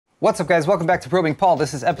What's up guys, welcome back to Probing Paul.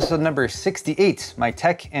 This is episode number 68, my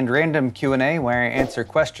tech and random Q&A where I answer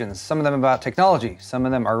questions, some of them about technology, some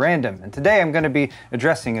of them are random. And today I'm going to be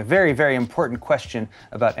addressing a very, very important question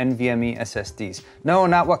about NVMe SSDs. No,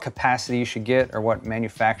 not what capacity you should get or what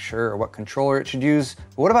manufacturer or what controller it should use,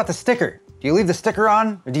 but what about the sticker? Do you leave the sticker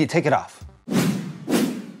on or do you take it off?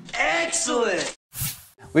 Excellent!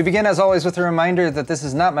 We begin as always with a reminder that this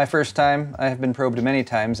is not my first time. I have been probed many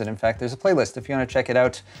times, and in fact there's a playlist if you want to check it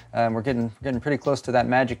out. We're getting pretty close to that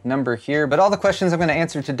magic number here, but all the questions I'm going to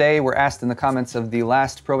answer today were asked in the comments of the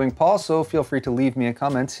last Probing Paul, so feel free to leave me a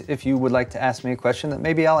comment if you would like to ask me a question that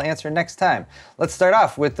maybe I'll answer next time. Let's start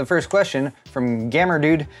off with the first question from Gamer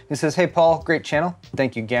Dude, who says, "Hey Paul, great channel."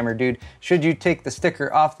 Thank you, Gamer Dude. "Should you take the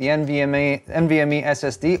sticker off the NVMe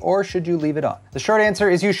SSD or should you leave it on?" The short answer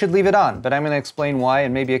is you should leave it on, but I'm going to explain why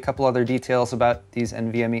and maybe a couple other details about these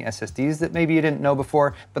NVMe SSDs that maybe you didn't know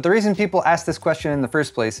before. But the reason people ask this question in the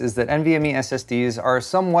first place is that NVMe SSDs are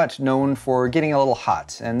somewhat known for getting a little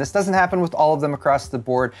hot. And this doesn't happen with all of them across the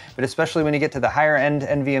board, but especially when you get to the higher end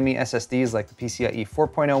NVMe SSDs like the PCIe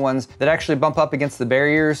 4.0 ones that actually bump up against the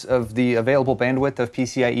barriers of the available bandwidth of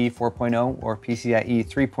PCIe 4.0 or PCIe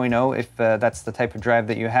 3.0 if that's the type of drive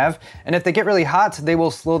that you have. And if they get really hot, they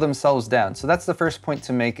will slow themselves down. So that's the first point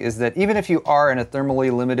to make, is that even if you are in a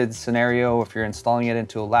thermally limited scenario, if you're installing it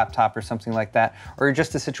into a laptop or something like that, or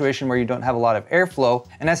just a situation where you don't have a lot of airflow,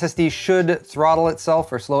 an SSD should throttle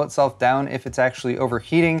itself or slow itself down if it's actually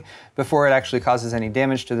overheating before it actually causes any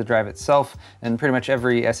damage to the drive itself. And pretty much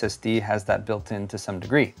every SSD has that built in to some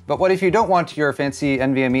degree. But what if you don't want your fancy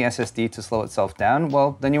NVMe SSD to slow itself down?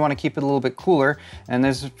 Well, then you want to keep it a little bit cooler, and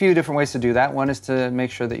there's a few different ways to do that. One is to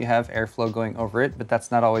make sure that you have airflow going over it, but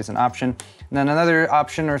that's not always an option. And then another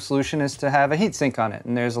option or solution is to have a heatsink on it,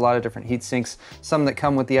 and there's a lot of different heat sinks, some that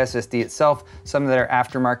come with the SSD itself, some that are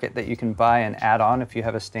aftermarket that you can buy and add on if you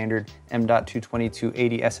have a standard M.2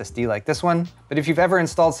 2280 SSD like this one. But if you've ever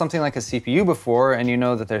installed something like a CPU before, and you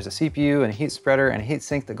know that there's a CPU and a heat spreader and a heat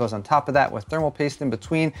sink that goes on top of that with thermal paste in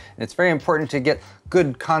between, and it's very important to get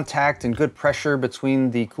good contact and good pressure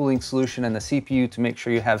between the cooling solution and the CPU to make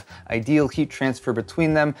sure you have ideal heat transfer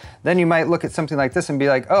between them, then you might look at something like this and be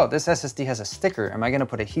like, oh, this SSD has a sticker. Am I going to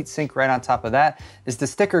put a heat sink right on top of that? Is the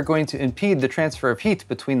sticker going to impede the transfer of heat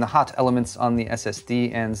between the hot elements on the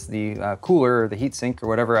SSD and the cooler or the heat sink or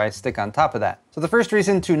whatever I stick on top of that? So the first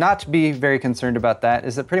reason to not be very concerned about that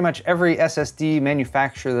is that pretty much every SSD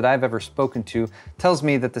manufacturer that I've ever spoken to tells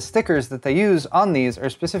me that the stickers that they use on these are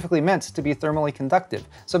specifically meant to be thermally conductive.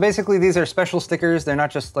 So basically these are special stickers. They're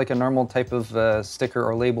not just like a normal type of sticker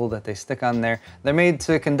or label that they stick on there. They're made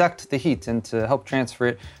to conduct the heat and to help transfer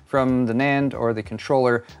it from the NAND or the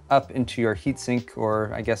controller up into your heatsink,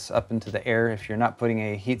 or I guess up into the air if you're not putting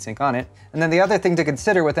a heatsink on it. And then the other thing to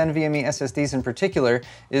consider with NVMe SSDs in particular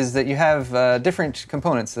is that you have different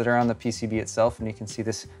components that are on the PCB itself, and you can see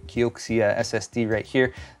this Kioxia SSD right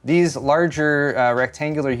here. These larger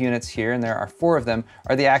rectangular units here, and there are 4 of them,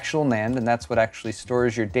 are the actual NAND, and that's what actually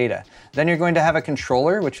stores your data. Then you're going to have a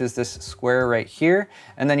controller, which is this square right here,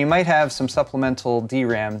 and then you might have some supplemental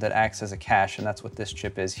DRAM that acts as a cache, and that's what this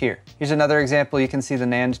chip is here. Here's another example. You can see the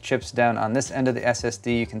NAND chips down on this end of the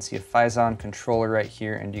SSD. You can see a Phison controller right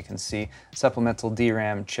here, and you can see supplemental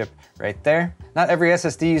DRAM chip right there. Not every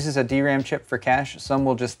SSD uses a DRAM chip for cache. Some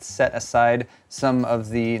will just set aside some of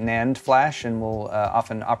the NAND flash and will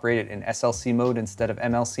often operate it in SLC mode instead of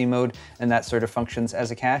MLC mode, and that sort of functions as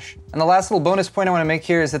a cache. And the last little bonus point I want to make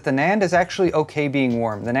here is that the NAND is actually okay being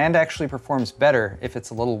warm. The NAND actually performs better if it's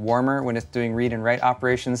a little warmer when it's doing read and write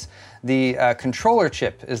operations. The controller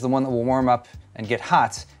chip is the one that will warm up and get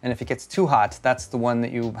hot, and if it gets too hot, that's the one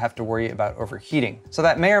that you have to worry about overheating. So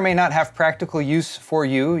that may or may not have practical use for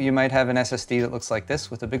you. You might have an SSD that looks like this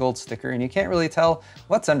with a big old sticker, and you can't really tell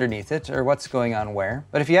what's underneath it or what's going on where.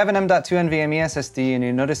 But if you have an M.2 NVMe SSD and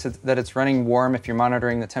you notice that it's running warm if you're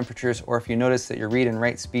monitoring the temperatures, or if you notice that your read and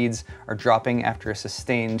write speeds are dropping after a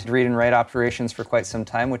sustained read and write operations for quite some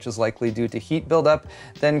time, which is likely due to heat buildup,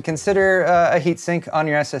 then consider a heatsink on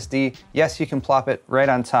your SSD. Yes, you can plop it right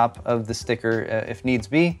on top of the sticker if needs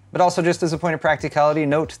be. But also, just as a point of practicality,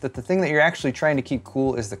 note that the thing that you're actually trying to keep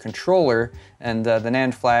cool is the controller, and the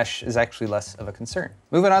NAND flash is actually less of a concern.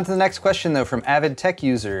 Moving on to the next question though, from Avid Tech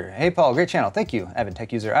User. "Hey Paul, great channel." Thank you, Avid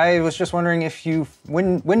Tech User. "I was just wondering if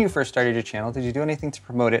when you first started your channel, did you do anything to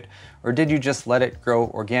promote it, or did you just let it grow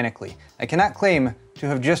organically? I cannot claim to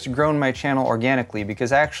have just grown my channel organically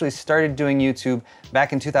because I actually started doing YouTube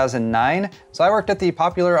back in 2009. So I worked at the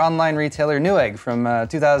popular online retailer Newegg from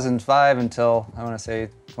 2005 until, I want to say,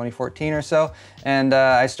 2014 or so, and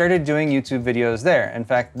I started doing YouTube videos there. In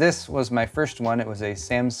fact, this was my first one. It was a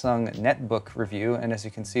Samsung netbook review, and as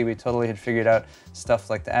you can see, we totally had figured out stuff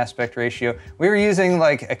like the aspect ratio. We were using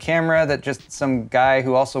like a camera that just some guy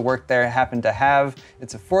who also worked there happened to have.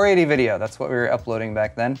 It's a 480 video. That's what we were uploading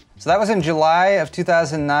back then. So that was in July of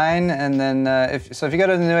 2009, and then if you go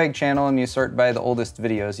to the Newegg channel and you sort by the oldest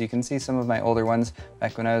videos, you can see some of my older ones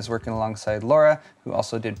back when I was working alongside Laura, who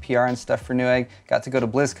also did PR and stuff for Newegg. Got to go to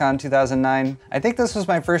BlizzCon 2009. I think this was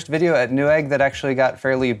my first video at Newegg that actually got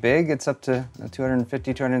fairly big. It's up to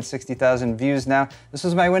 250, 260,000 views now. This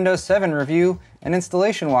was my Windows 7 review and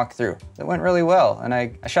installation walkthrough. That went really well. And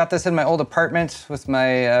I shot this in my old apartment with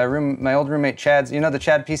my my old roommate Chad's. You know the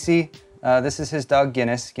Chad PC? This is his dog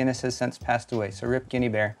Guinness. Guinness has since passed away, so rip Guinea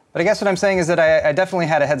Bear. But I guess what I'm saying is that I definitely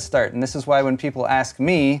had a head start, and this is why when people ask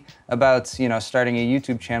me about, you know, starting a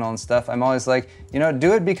YouTube channel and stuff, I'm always like, you know,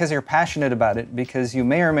 do it because you're passionate about it, because you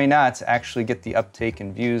may or may not actually get the uptake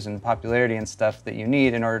and views and popularity and stuff that you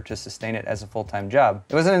need in order to sustain it as a full-time job.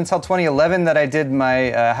 It wasn't until 2011 that I did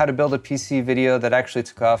my how to build a PC video that actually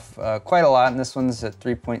took off quite a lot, and this one's at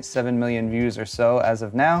 3.7 million views or so as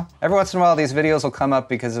of now. Every once in a while these videos will come up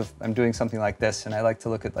because I'm doing something like this, and I like to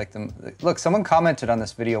look at like them. Look, someone commented on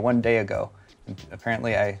this video one day ago. And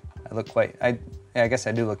apparently I look quite, I guess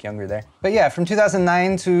I do look younger there. But yeah, from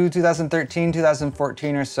 2009 to 2013,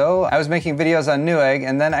 2014 or so, I was making videos on Newegg,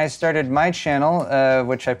 and then I started my channel,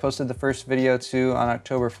 which I posted the first video to on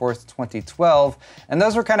October 4th, 2012, and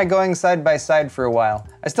those were kind of going side by side for a while.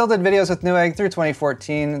 I still did videos with Newegg through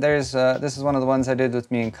 2014. This is one of the ones I did with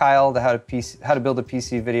me and Kyle, the how to build a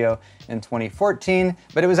PC video in 2014,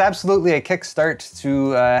 but it was absolutely a kickstart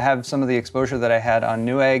to have some of the exposure that I had on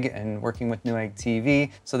Newegg and working with Newegg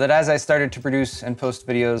TV, so that as I started to produce and post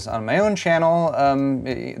videos on my own channel,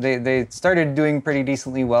 they started doing pretty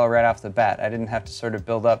decently well right off the bat. I didn't have to sort of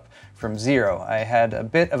build up from zero. I had a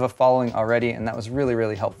bit of a following already, and that was really,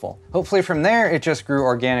 really helpful. Hopefully from there, it just grew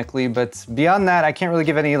organically, but beyond that, I can't really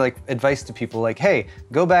give any like advice to people like, hey,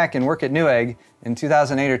 go back and work at Newegg in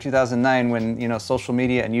 2008 or 2009 when, you know, social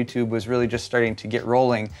media and YouTube was really just starting to get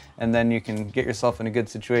rolling, and then you can get yourself in a good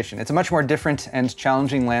situation. It's a much more different and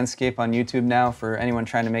challenging landscape on YouTube now for anyone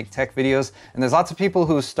trying to make tech videos, and there's lots of people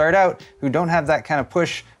who start out who don't have that kind of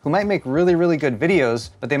push, who might make really, really good videos,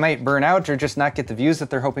 but they might burn out or just not get the views that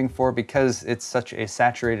they're hoping for because it's such a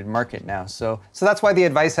saturated market now. So that's why the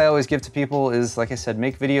advice I always give to people is, like I said,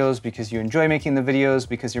 make videos because you enjoy making the videos,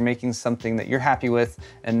 because you're making something that you're happy with,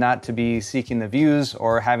 and not to be seeking the views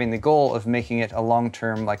or having the goal of making it a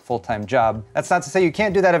long-term, like full-time job. That's not to say you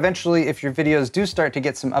can't do that eventually if your videos do start to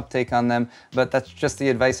get some uptake on them, but that's just the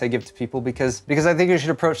advice I give to people because I think you should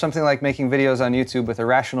approach something like making videos on YouTube with a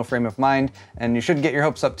rational frame of mind, and you shouldn't get your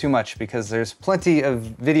hopes up too much because there's plenty of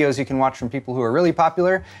videos you can watch from people who are really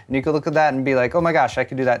popular, and you could look at that and be like, oh my gosh, I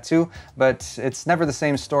could do that too, but it's never the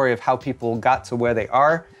same story of how people got to where they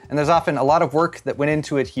are. And there's often a lot of work that went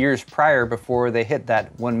into it years prior before they hit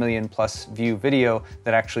that 1 million plus view video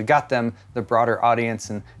that actually got them the broader audience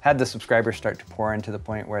and had the subscribers start to pour into the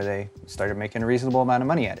point where they started making a reasonable amount of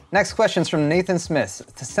money at it. Next question's from Nathan Smith.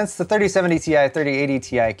 Since the 3070 Ti, 3080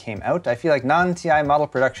 Ti came out, I feel like non-Ti model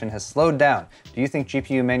production has slowed down. Do you think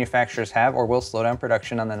GPU manufacturers have or will slow down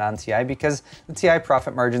production on the non-Ti because the Ti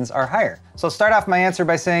profit margins are higher? So I'll start off my answer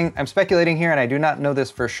by saying I'm speculating here and I do not know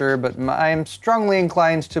this for sure, but I am strongly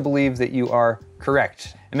inclined to believe that you are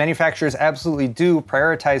correct. And manufacturers absolutely do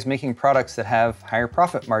prioritize making products that have higher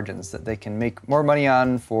profit margins, that they can make more money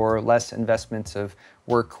on for less investments of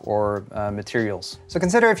work or materials. So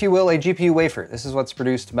consider, if you will, a GPU wafer. This is what's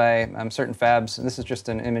produced by certain fabs, and this is just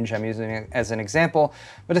an image I'm using as an example,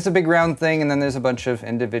 but it's a big round thing, and then there's a bunch of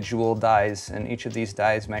individual dies, and each of these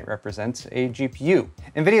dies might represent a GPU.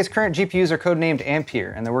 NVIDIA's current GPUs are codenamed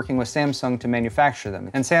Ampere, and they're working with Samsung to manufacture them.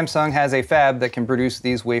 And Samsung has a fab that can produce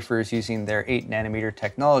these wafers using their 8nm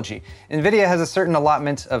technology. NVIDIA has a certain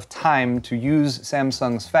allotment of time to use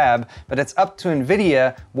Samsung's fab, but it's up to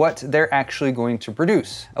NVIDIA what they're actually going to produce.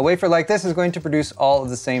 A wafer like this is going to produce all of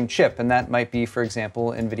the same chip, and that might be, for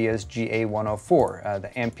example, NVIDIA's GA104,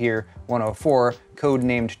 the Ampere 104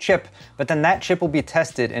 code-named chip, but then that chip will be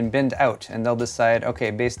tested and binned out, and they'll decide,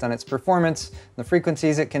 okay, based on its performance, the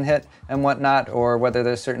frequencies it can hit and whatnot, or whether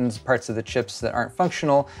there's certain parts of the chips that aren't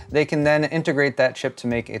functional, they can then integrate that chip to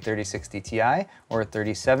make a 3060 Ti, or a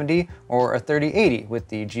 3070, or a 3080 with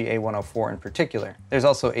the GA104 in particular. There's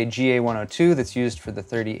also a GA102 that's used for the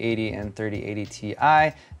 3080 and 3080 Ti,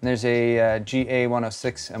 and there's a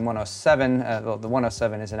GA106 and 107, well, the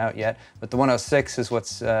 107 isn't out yet, but the 106 is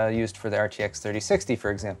what's used for the RTX 3060 3060,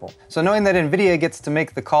 for example. So knowing that NVIDIA gets to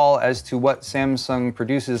make the call as to what Samsung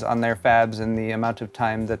produces on their fabs and the amount of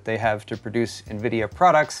time that they have to produce NVIDIA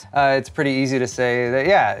products, it's pretty easy to say that,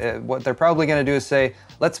 yeah, what they're probably going to do is say,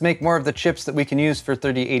 let's make more of the chips that we can use for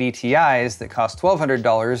 3080 Ti's that cost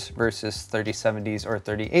 $1,200 versus 3070s or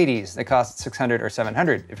 3080s that cost $600 or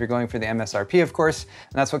 $700 if you're going for the MSRP, of course.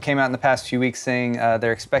 And that's what came out in the past few weeks, saying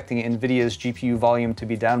they're expecting NVIDIA's GPU volume to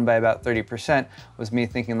be down by about 30%, was me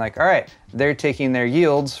thinking like, all right, they're taking their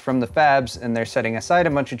yields from the fabs and they're setting aside a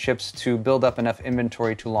bunch of chips to build up enough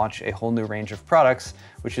inventory to launch a whole new range of products,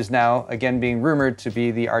 which is now again being rumored to be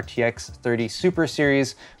the RTX 30 Super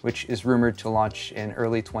Series, which is rumored to launch in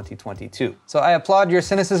early 2022. So I applaud your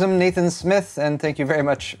cynicism, Nathan Smith, and thank you very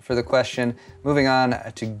much for the question. Moving on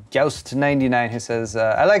to Ghost99, who says,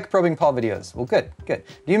 I like probing Paul videos. Well, good. Do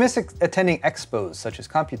you miss attending expos such as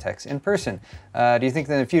Computex in person? Do you think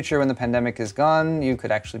that in the future, when the pandemic is gone, you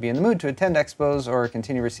could actually be in the mood to attend expos or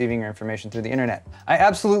continue receiving your information through the internet? I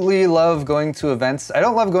absolutely love going to events. I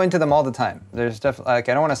don't love going to them all the time. There's definitely, like,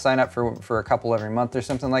 I don't want to sign up for a couple every month or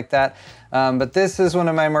something like that. But this is one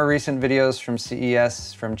of my more recent videos from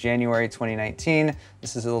CES from January 2019.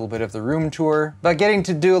 This is a little bit of the room tour. But getting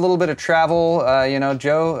to do a little bit of travel, you know,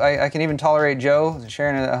 Joe, I can even tolerate Joe,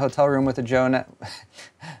 sharing a hotel room with a Joe.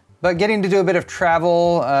 But getting to do a bit of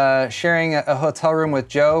travel, sharing a hotel room with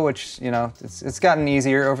Joe, which, you know, it's gotten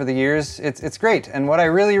easier over the years. It's great. And what I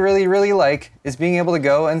really like is being able to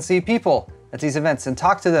go and see people at these events and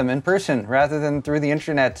talk to them in person rather than through the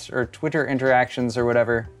internet or Twitter interactions or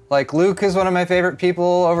whatever. Like Luke is one of my favorite people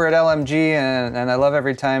over at LMG, and I love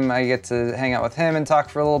every time I get to hang out with him and talk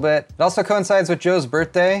for a little bit. It also coincides with Joe's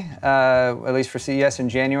birthday, at least for CES in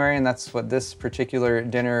January, and that's what this particular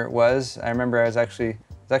dinner was. I remember I was actually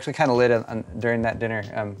kind of lit during that dinner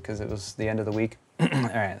because it was the end of the week. All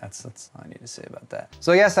right, that's all I need to say about that.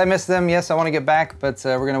 So yes, I miss them. Yes, I want to get back, but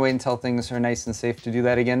we're gonna wait until things are nice and safe to do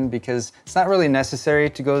that again, because it's not really necessary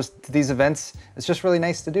to go to these events. It's just really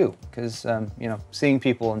nice to do because, you know, seeing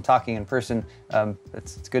people and talking in person,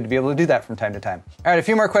 it's good to be able to do that from time to time. All right, a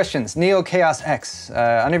few more questions. Neo Chaos X,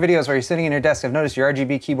 on your videos where you're sitting in your desk, I've noticed your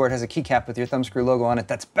RGB keyboard has a keycap with your thumbscrew logo on it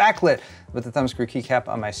that's backlit, but the thumbscrew keycap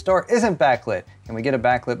on my store isn't backlit. Can we get a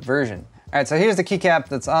backlit version? All right, so here's the keycap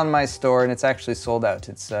that's on my store, and it's actually sold out.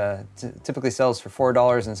 It's typically sells for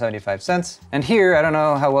 $4.75. And here, I don't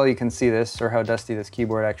know how well you can see this or how dusty this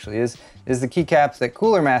keyboard actually is the keycap that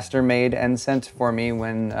Cooler Master made and sent for me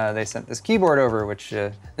when they sent this keyboard over, which,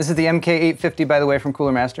 this is the MK850, by the way, from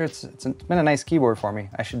Cooler Master. It's been a nice keyboard for me.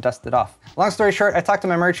 I should dust it off. Long story short, I talked to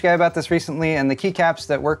my merch guy about this recently, and the keycaps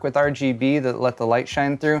that work with RGB that let the light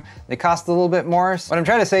shine through, they cost a little bit more. So what I'm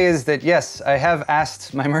trying to say is that, yes, I have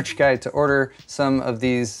asked my merch guy to order some of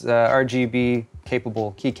these RGB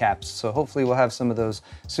capable keycaps. So hopefully we'll have some of those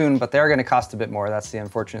soon, but they are going to cost a bit more. That's the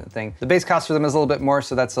unfortunate thing. The base cost for them is a little bit more,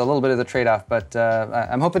 so that's a little bit of the trade-off, but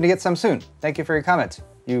I'm hoping to get some soon. Thank you for your comment.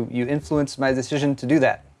 You influenced my decision to do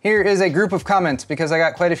that. Here is a group of comments, because I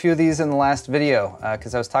got quite a few of these in the last video,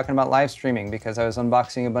 because I was talking about live streaming, because I was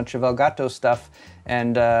unboxing a bunch of Elgato stuff,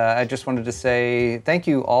 and I just wanted to say thank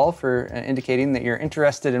you all for indicating that you're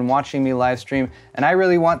interested in watching me live stream, and I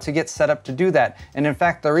really want to get set up to do that. And in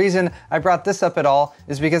fact, the reason I brought this up at all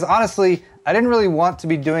is because honestly, I didn't really want to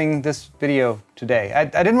be doing this video today. I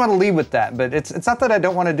didn't want to lead with that, but it's not that I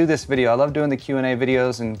don't want to do this video. I love doing the Q&A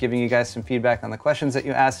videos and giving you guys some feedback on the questions that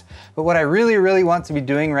you ask. But what I really want to be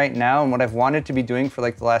doing right now, and what I've wanted to be doing for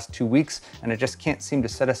like the last 2 weeks, and I just can't seem to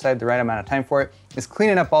set aside the right amount of time for it, is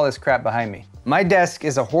cleaning up all this crap behind me. My desk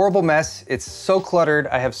is a horrible mess. It's so cluttered.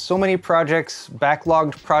 I have so many projects,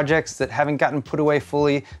 backlogged projects that haven't gotten put away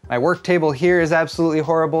fully. My work table here is absolutely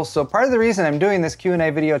horrible. So part of the reason I'm doing this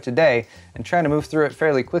Q&A video today and trying to move through it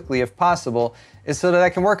fairly quickly if possible is so that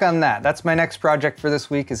I can work on that. That's my next project for this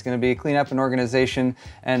week, is going to be cleanup and organization.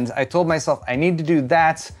 And I told myself I need to do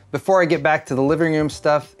that before I get back to the living room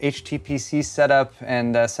stuff, HTPC setup,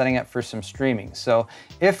 and setting up for some streaming. So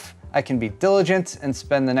if I can be diligent and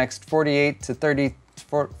spend the next 48 to 2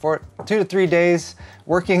 to 3 days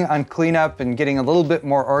working on cleanup and getting a little bit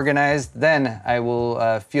more organized, then I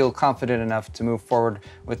will feel confident enough to move forward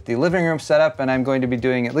with the living room setup. And I'm going to be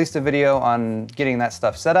doing at least a video on getting that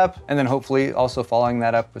stuff set up, and then hopefully also following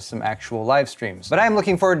that up with some actual live streams. But I'm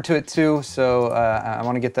looking forward to it too, so I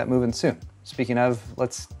want to get that moving soon. Speaking of,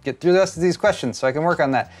 let's get through the rest of these questions so I can work on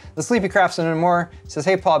that. The Sleepy Craftsman and more says,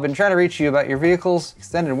 hey Paul, I've been trying to reach you about your vehicle's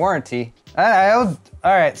extended warranty. All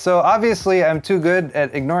right, so obviously I'm too good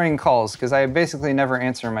at ignoring calls because I basically never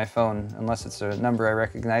answer my phone unless it's a number I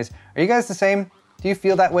recognize. Are you guys the same? Do you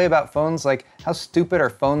feel that way about phones? Like, how stupid are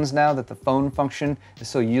phones now that the phone function is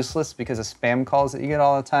so useless because of spam calls that you get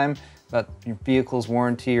all the time? about your vehicle's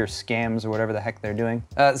warranty or scams or whatever the heck they're doing.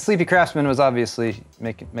 Sleepy Craftsman was obviously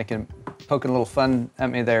poking a little fun at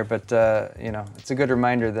me there, but you know, it's a good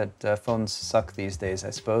reminder that phones suck these days, I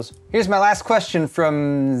suppose. Here's my last question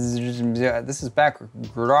from, this is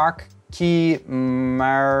backlit. Key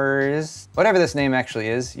Mars, whatever this name actually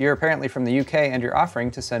is. You're apparently from the UK and you're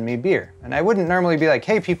offering to send me beer. And I wouldn't normally be like,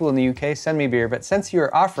 hey, people in the UK, send me beer, but since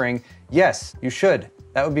you're offering, yes, you should.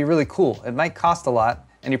 That would be really cool. It might cost a lot,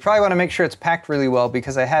 and you probably want to make sure it's packed really well,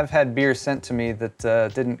 because I have had beer sent to me that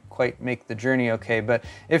didn't quite make the journey okay. But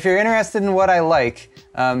if you're interested in what I like,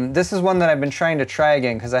 this is one that I've been trying to try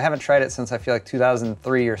again, because I haven't tried it since I feel like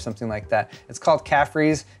 2003 or something like that. It's called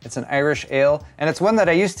Caffrey's. It's an Irish ale, and it's one that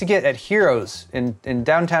I used to get at Heroes in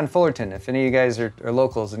downtown Fullerton. If any of you guys are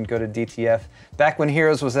locals and go to DTF, back when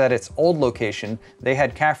Heroes was at its old location, they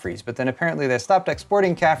had Caffrey's, but then apparently they stopped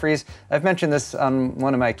exporting Caffrey's. I've mentioned this on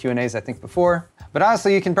one of my Q&As, I think, before. But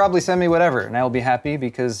honestly, you can probably send me whatever, and I will be happy,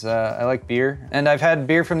 because I like beer. And I've had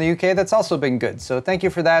beer from the UK that's also been good. So thank you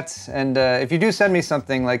for that. And if you do send me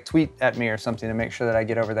something, like tweet at me or something to make sure that I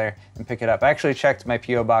get over there and pick it up. I actually checked my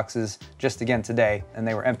PO boxes just again today, and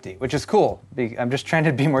they were empty, which is cool. I'm just trying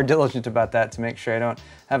to be more diligent about that to make sure I don't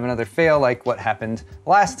have another fail like what happened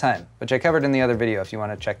last time, which I covered in the other video if you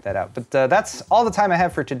want to check that out. But that's all the time I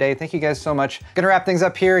have for today. Thank you guys so much. Gonna wrap things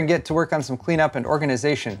up here and get to work on some cleanup and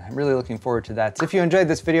organization. I'm really looking forward to that. So if you enjoyed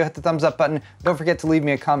this video, hit the thumbs up button. Don't forget to leave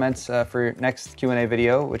me a comment for your next Q&A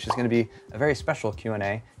video, which is gonna be a very special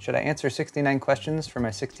Q&A. Should I answer 69 questions for my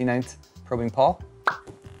 69th Probing Paul?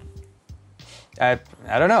 I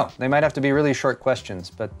don't know. They might have to be really short questions,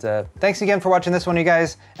 but thanks again for watching this one, you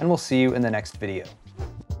guys, and we'll see you in the next video.